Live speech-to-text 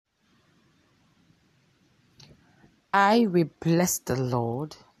I will bless the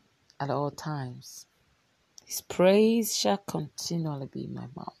Lord at all times. His praise shall continually be in my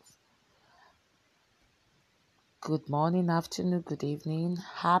mouth. Good morning, afternoon, good evening.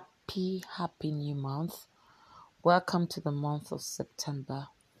 Happy new month. Welcome to the month of September,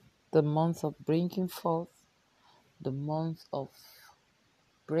 the month of bringing forth, the month of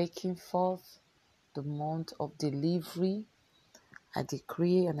breaking forth, the month of delivery. I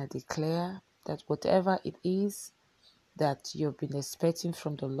decree and I declare that whatever it is that you've been expecting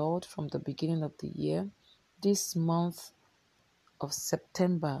from the Lord from the beginning of the year, this month of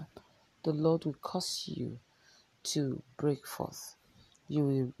September, the Lord will cause you to break forth. You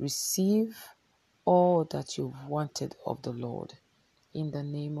will receive all that you've wanted of the Lord. In the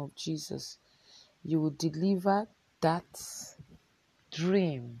name of Jesus, you will deliver that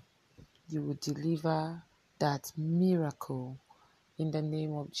dream. You will deliver that miracle. In the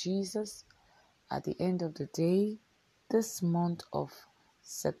name of Jesus, at the end of the day, this month of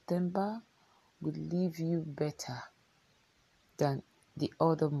September will leave you better than the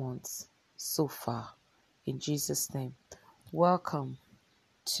other months so far. In Jesus' name, welcome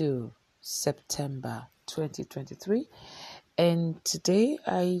to September 2023. And today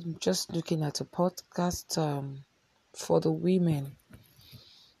I'm just looking at a podcast for the women.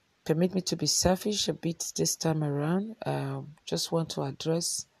 Permit me to be selfish a bit this time around. Just want to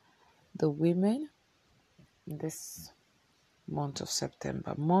address the women in this month of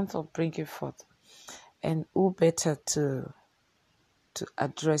September, month of bringing forth. And who better to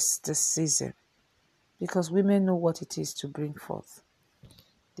address this season? Because women know what it is to bring forth.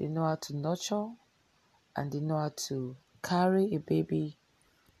 They know how to nurture and they know how to carry a baby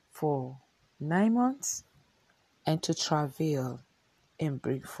for 9 months and to travail and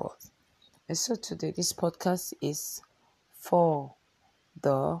bring forth. And so today, this podcast is for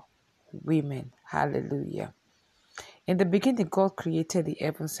the women. Hallelujah. In the beginning, God created the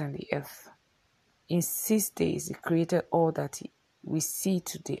heavens and the earth. In 6 days, He created all that we see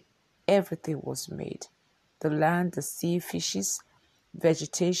today. Everything was made. The land, the sea, fishes,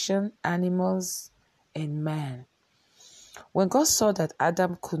 vegetation, animals, and man. When God saw that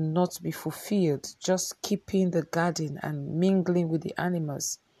Adam could not be fulfilled just keeping the garden and mingling with the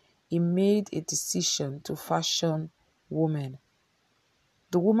animals, He made a decision to fashion woman.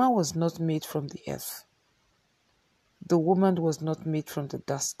 The woman was not made from the earth. The woman was not made from the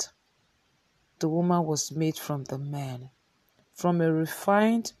dust. The woman was made from the man, from a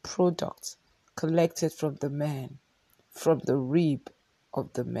refined product collected from the man, from the rib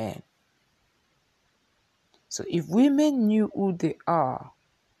of the man. So if women knew who they are,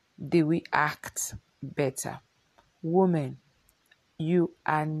 they will act better. Women, you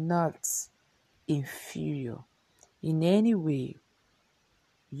are not inferior. In any way,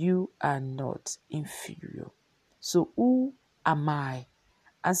 you are not inferior. So who am I?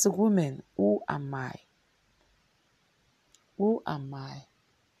 As a woman, who am I? Who am I?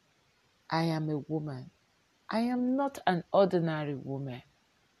 I am a woman. I am not an ordinary woman.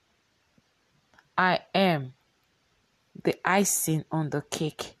 I am the icing on the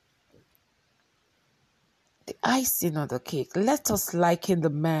cake. The icing on the cake. Let us liken the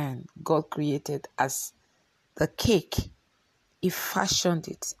man God created as the cake. He fashioned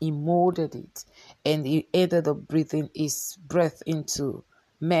it, He molded it, and He ended up breathing His breath into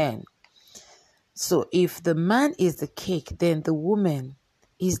man. So if the man is the cake, then the woman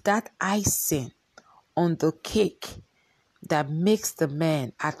is that icing on the cake that makes the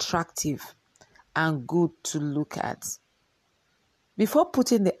man attractive and good to look at. Before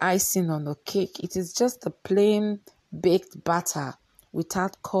putting the icing on the cake, it is just a plain baked batter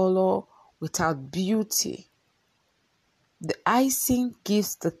without color, without beauty. The icing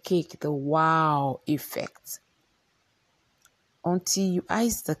gives the cake the wow effect. Until you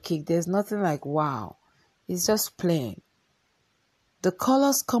ice the cake, there's nothing like wow. It's just plain. The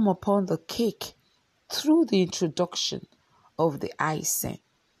colors come upon the cake through the introduction of the icing.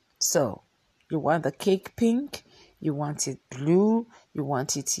 So, you want the cake pink, you want it blue, you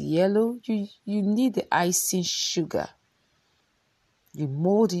want it yellow, you need the icing sugar. You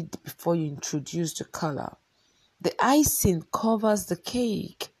mold it before you introduce the color. The icing covers the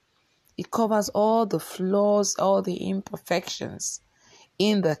cake. It covers all the flaws, all the imperfections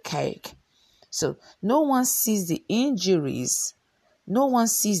in the cake. So no one sees the injuries, no one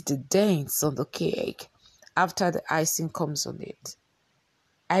sees the dents on the cake after the icing comes on it.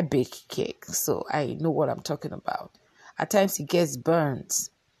 I bake cake, so I know what I'm talking about. At times it gets burnt.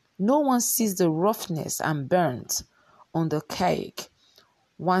 No one sees the roughness and burnt on the cake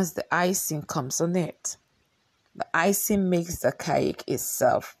once the icing comes on it. The icing makes the cake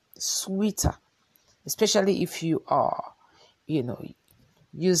itself sweeter. especially if you are,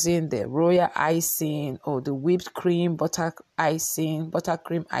 using the royal icing or the whipped cream,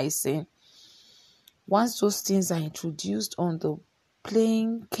 buttercream icing. Once those things are introduced on the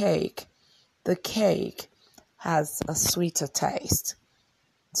plain cake, the cake has a sweeter taste.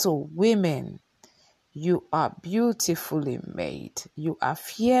 So women, you are beautifully made. You are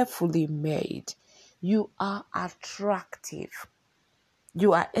fearfully made. You are attractive.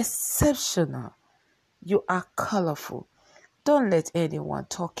 You are exceptional. You are colorful. Don't let anyone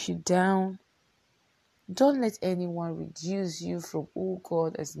talk you down. Don't let anyone reduce you from who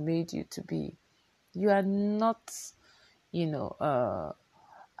God has made you to be. You are not, an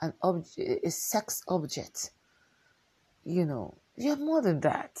object, a sex object. You're more than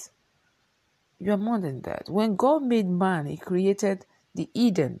that. You're more than that. When God made man, he created the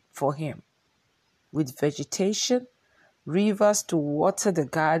Eden for him with vegetation, rivers to water the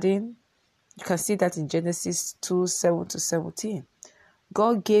garden. You can see that in Genesis 2:7-17.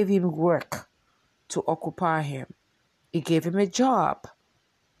 God gave him work to occupy him. He gave him a job.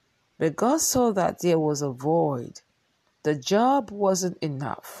 But God saw that there was a void. The job wasn't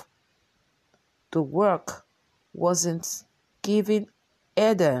enough. The work wasn't giving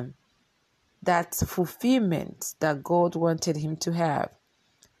Adam that fulfillment that God wanted him to have.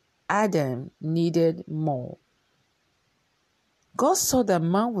 Adam needed more. God saw that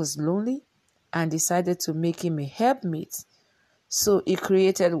man was lonely and decided to make him a helpmeet. So he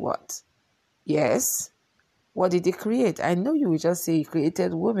created what? Yes. What did he create? I know you will just say he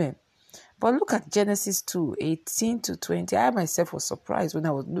created women. But look at Genesis 2:18-20. I myself was surprised when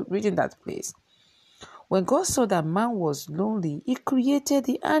I was reading that place. When God saw that man was lonely, he created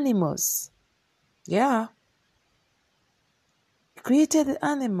the animals. Yeah. He created the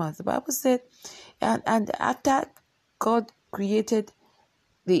animals. The Bible said, and after God created,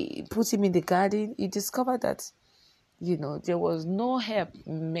 put him in the garden, he discovered that, there was no help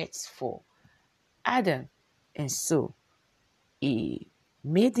met for Adam. And so he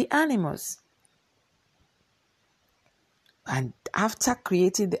made the animals. And after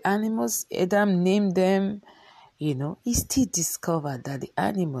creating the animals, Adam named them, he still discovered that the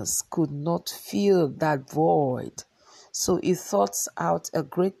animals could not fill that void. So he thought out a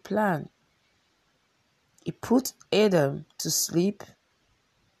great plan. He put Adam to sleep.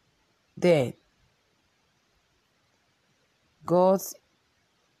 Then God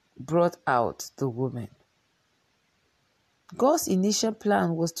brought out the woman. God's initial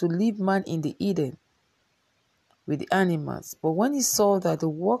plan was to leave man in the Eden with the animals. But when he saw that the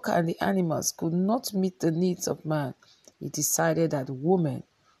work and the animals could not meet the needs of man, he decided that woman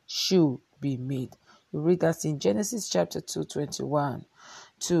should be made. We read that in Genesis chapter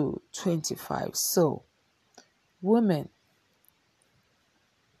 2:21-25. So, women,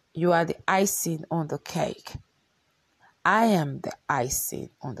 you are the icing on the cake. I am the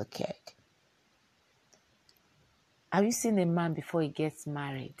icing on the cake. Have you seen a man before he gets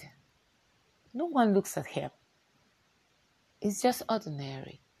married? No one looks at him. It's just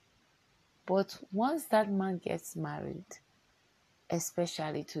ordinary. But once that man gets married,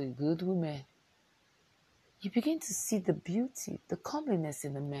 especially to a good woman, you begin to see the beauty, the comeliness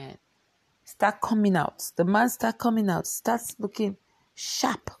in the man start coming out. The man start coming out, starts looking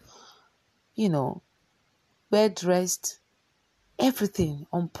sharp, well-dressed, everything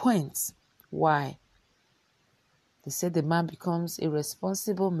on point. Why? They said the man becomes a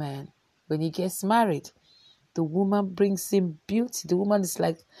responsible man when he gets married. The woman brings him beauty. The woman is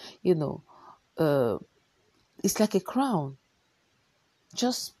like, it's like a crown.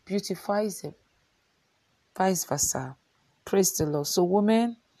 Just beautifies him. Vice versa. Praise the Lord. So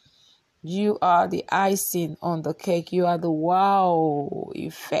women, you are the icing on the cake. You are the wow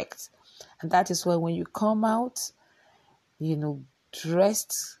effect. And that is why when you come out,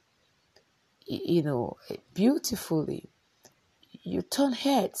 dressed, beautifully, you turn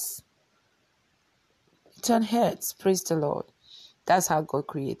heads. Turn heads. Praise the Lord. That's how God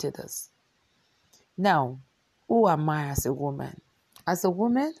created us. Now, who am I as a woman? As a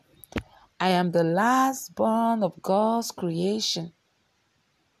woman, I am the last born of God's creation.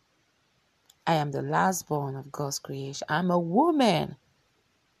 I am the last born of God's creation. I'm a woman,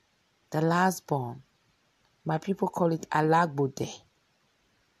 the last born. My people call it alagbode.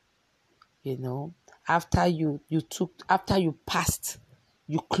 After you passed,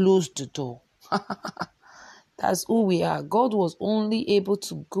 you closed the door. That's who we are. God was only able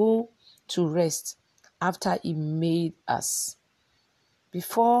to go to rest after he made us.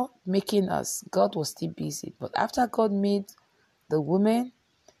 Before making us, God was still busy. But after God made the woman,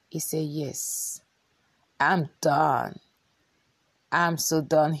 he said, yes, I'm done. I'm so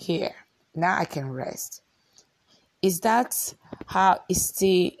done here. Now I can rest. Is that how it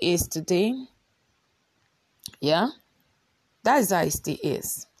still is today? Yeah? That is how it still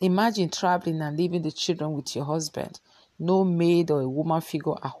is. Imagine traveling and leaving the children with your husband. No maid or a woman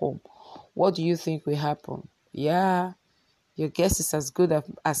figure at home. What do you think will happen? Yeah, your guess is as good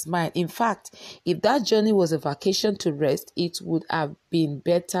as mine. In fact, if that journey was a vacation to rest, it would have been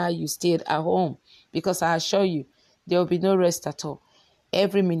better you stayed at home. Because I assure you, there will be no rest at all.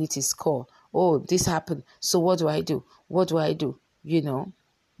 Every minute is called. Oh, this happened. So what do I do? What do I do? You know,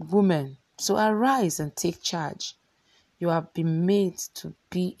 women. So arise and take charge. You have been made to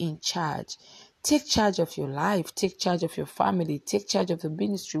be in charge. Take charge of your life. Take charge of your family. Take charge of the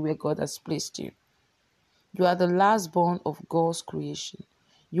ministry where God has placed you. You are the last born of God's creation.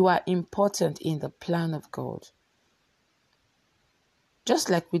 You are important in the plan of God. Just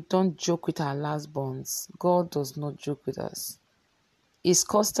like we don't joke with our last borns, God does not joke with us. He's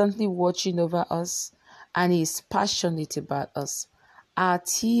constantly watching over us and He is passionate about us. Our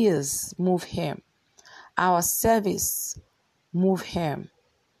tears move Him. Our service move Him.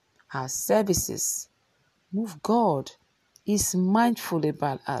 Our services move God. He's mindful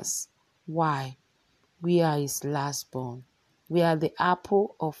about us. Why? We are His last born. We are the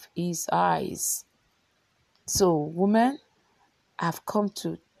apple of His eyes. So, women, I've come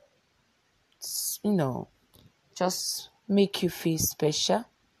to, just make you feel special.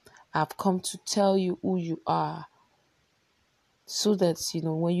 I've come to tell you who you are. So that,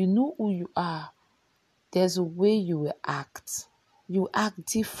 when you know who you are, there's a way you will act. You act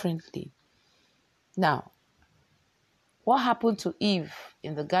differently. Now, what happened to Eve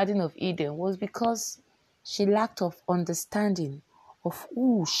in the Garden of Eden was because she lacked of understanding of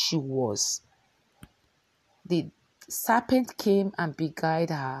who she was. The serpent came and beguiled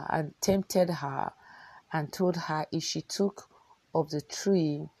her and tempted her and told her if she took of the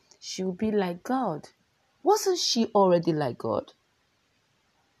tree, she would be like God. Wasn't she already like God?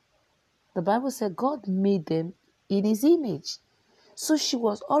 The Bible said God made them in His image. So she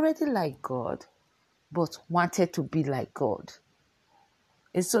was already like God, but wanted to be like God.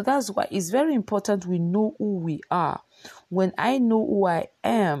 And so that's why it's very important we know who we are. When I know who I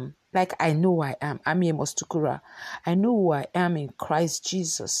am, like I know I am, Ami Mostukura, I know who I am in Christ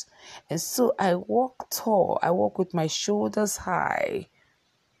Jesus. And so I walk tall, I walk with my shoulders high.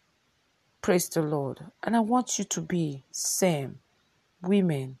 Praise the Lord. And I want you to be same.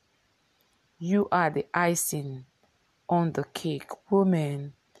 Women, you are the icing on the cake.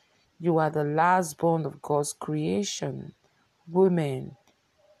 Women, you are the last born of God's creation. Women,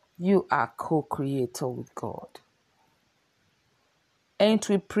 you are co-creator with God. Ain't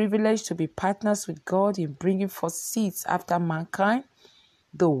we privileged to be partners with God in bringing forth seeds after mankind?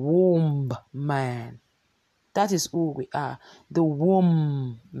 The womb man. That is who we are. The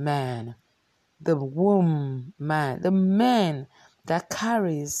womb man. The womb man. The man that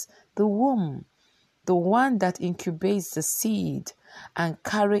carries the womb. The one that incubates the seed and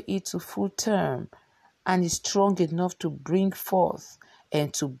carry it to full term and is strong enough to bring forth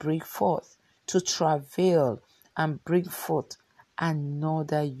and to bring forth, to travail and bring forth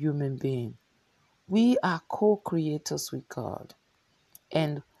another human being. We are co-creators with God.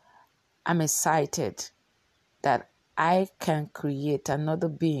 And I'm excited that I can create another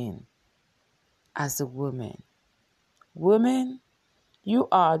being as a woman. Women, you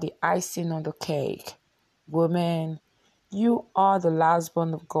are the icing on the cake. Women, you are the last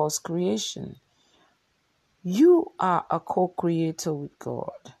born of God's creation. You are a co-creator with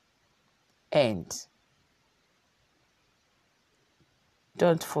God. And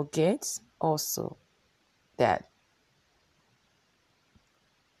don't forget also that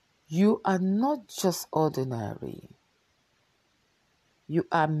you are not just ordinary. You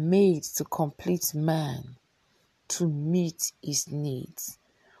are made to complete man, to meet his needs.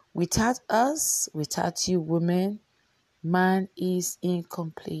 Without us, without you women, man is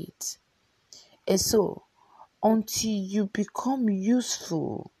incomplete. And so, until you become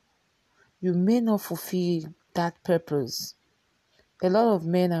useful, you may not fulfill that purpose. A lot of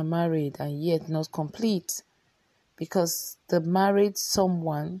men are married and yet not complete because they married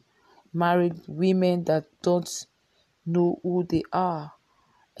women that don't know who they are.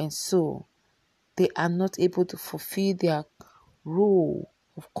 And so they are not able to fulfill their role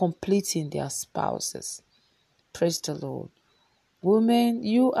of completing their spouses. Praise the Lord. Women,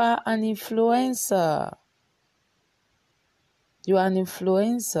 you are an influencer. You are an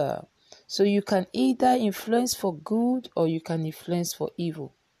influencer. So you can either influence for good or you can influence for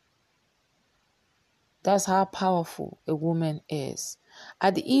evil. That's how powerful a woman is.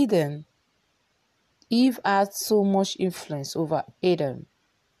 At Eden, Eve had so much influence over Adam.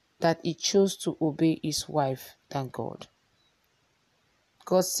 that he chose to obey his wife than God.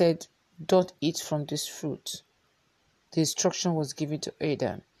 God said, don't eat from this fruit. The instruction was given to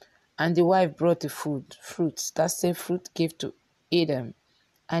Adam. And the wife brought the fruits. That same fruit gave to Adam.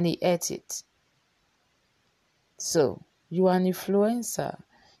 And he ate it. So, you are an influencer.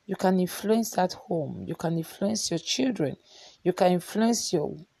 You can influence that home. You can influence your children. You can influence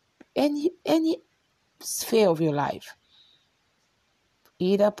your any sphere of your life,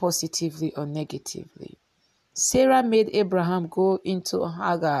 either positively or negatively. Sarah made Abraham go into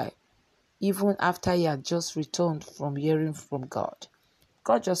Hagar even after he had just returned from hearing from God.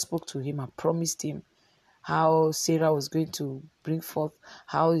 God just spoke to him and promised him how Sarah was going to bring forth,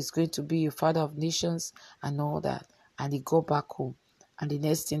 how he's going to be a father of nations and all that. And he got back home. And the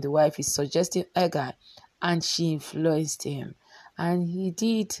next thing, the wife is suggesting Hagar, and she influenced him. And he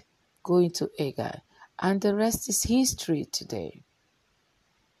did go into Hagar. And the rest is history today.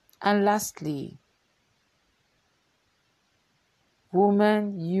 And lastly,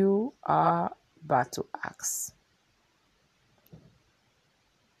 woman, you are battle axe.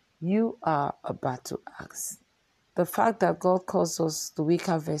 You are a battle axe. The fact that God calls us the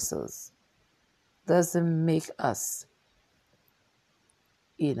weaker vessels doesn't make us,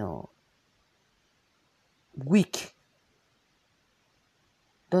 weak.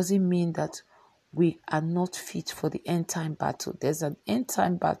 Doesn't mean that we are not fit for the end time battle. There's an end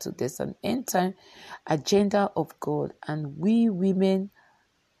time battle. There's an end time agenda of God, and we women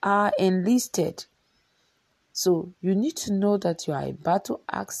are enlisted. So you need to know that you are a battle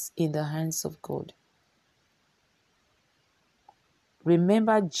axe in the hands of God.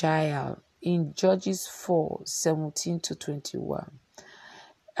 Remember Jael in Judges 4:17-21.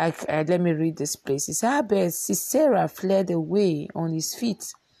 Let me read this place. It says, but Sisera fled away on his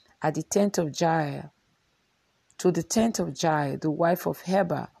feet at the tent of Jael, to the tent of Jael, the wife of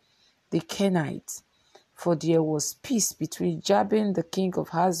Heber the Kenite. For there was peace between Jabin the king of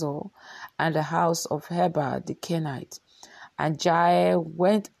Hazor and the house of Heber the Kenite. And Jael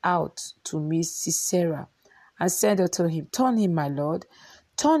went out to meet Sisera and said unto him, turn in, my lord,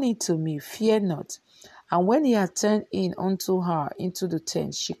 turn in to me, fear not. And when he had turned in unto her into the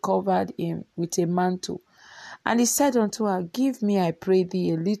tent, she covered him with a mantle. And he said unto her, give me, I pray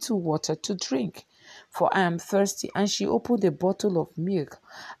thee, a little water to drink, for I am thirsty. And she opened a bottle of milk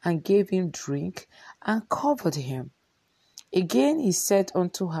and gave him drink and covered him. Again he said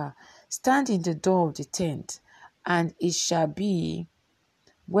unto her, stand in the door of the tent, and it shall be,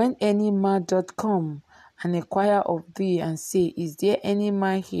 when any man doth come and inquire of thee and say, is there any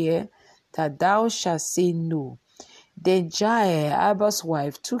man here, that thou shalt say no. Then Jael, Abba's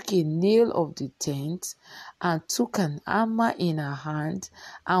wife, took a nail of the tent and took an hammer in her hand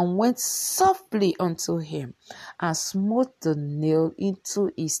and went softly unto him and smote the nail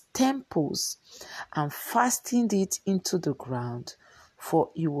into his temples and fastened it into the ground,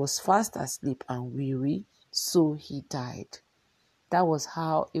 for he was fast asleep and weary, so he died. That was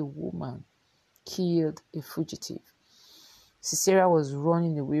how a woman killed a fugitive. Sisera was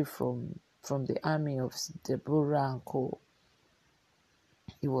running away from the army of Deborah and Co.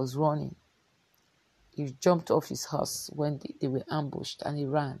 He was running. He jumped off his horse when they were ambushed, and he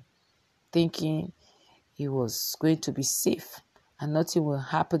ran, thinking he was going to be safe and nothing will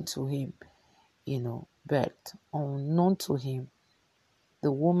happen to him, But unknown to him,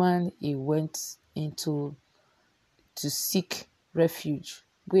 the woman he went into to seek refuge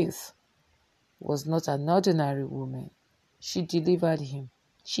with was not an ordinary woman. She delivered him.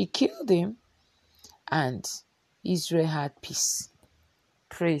 She killed him, and Israel had peace.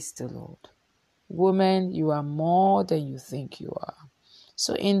 Praise the Lord. Woman, you are more than you think you are.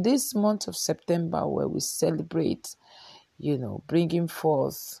 So in this month of September, where we celebrate, bringing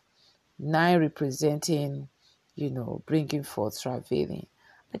forth, 9 representing, bringing forth, travailing,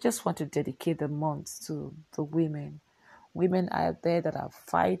 I just want to dedicate the month to the women. Women out there that are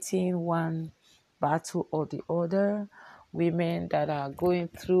fighting one battle or the other. Women that are going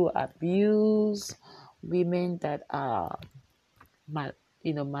through abuse. Women that are,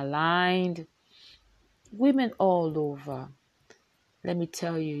 maligned. Women all over. Let me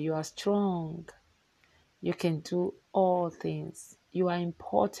tell you, you are strong. You can do all things. You are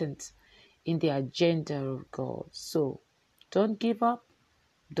important in the agenda of God. So don't give up.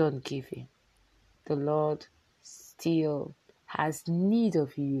 Don't give in. The Lord still has need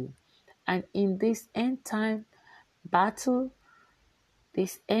of you. And in this end time battle,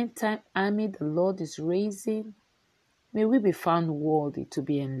 this end time army the Lord is raising, may we be found worthy to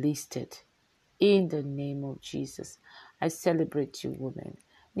be enlisted. In the name of Jesus, I celebrate you, women.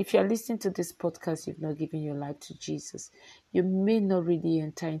 If you are listening to this podcast, you've not given your life to Jesus, you may not really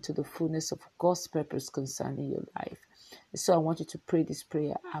enter into the fullness of God's purpose concerning your life. So I want you to pray this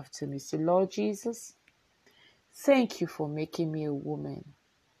prayer after me. Say, Lord Jesus, thank you for making me a woman.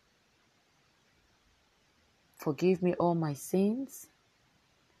 Forgive me all my sins.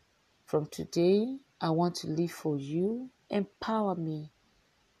 From today, I want to live for you. Empower me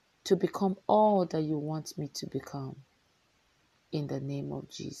to become all that you want me to become. In the name of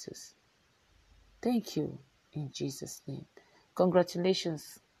Jesus. Thank you in Jesus' name.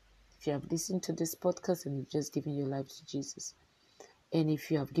 Congratulations if you have listened to this podcast and you've just given your life to Jesus. And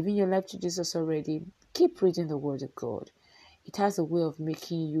if you have given your life to Jesus already, keep reading the Word of God. It has a way of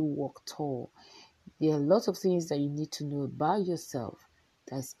making you walk tall. There are lots of things that you need to know about yourself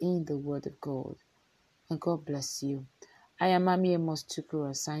that's in the Word of God. And God bless you. I am Mami Amos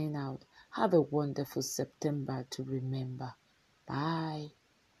Tukura signing out. Have a wonderful September to remember. Bye.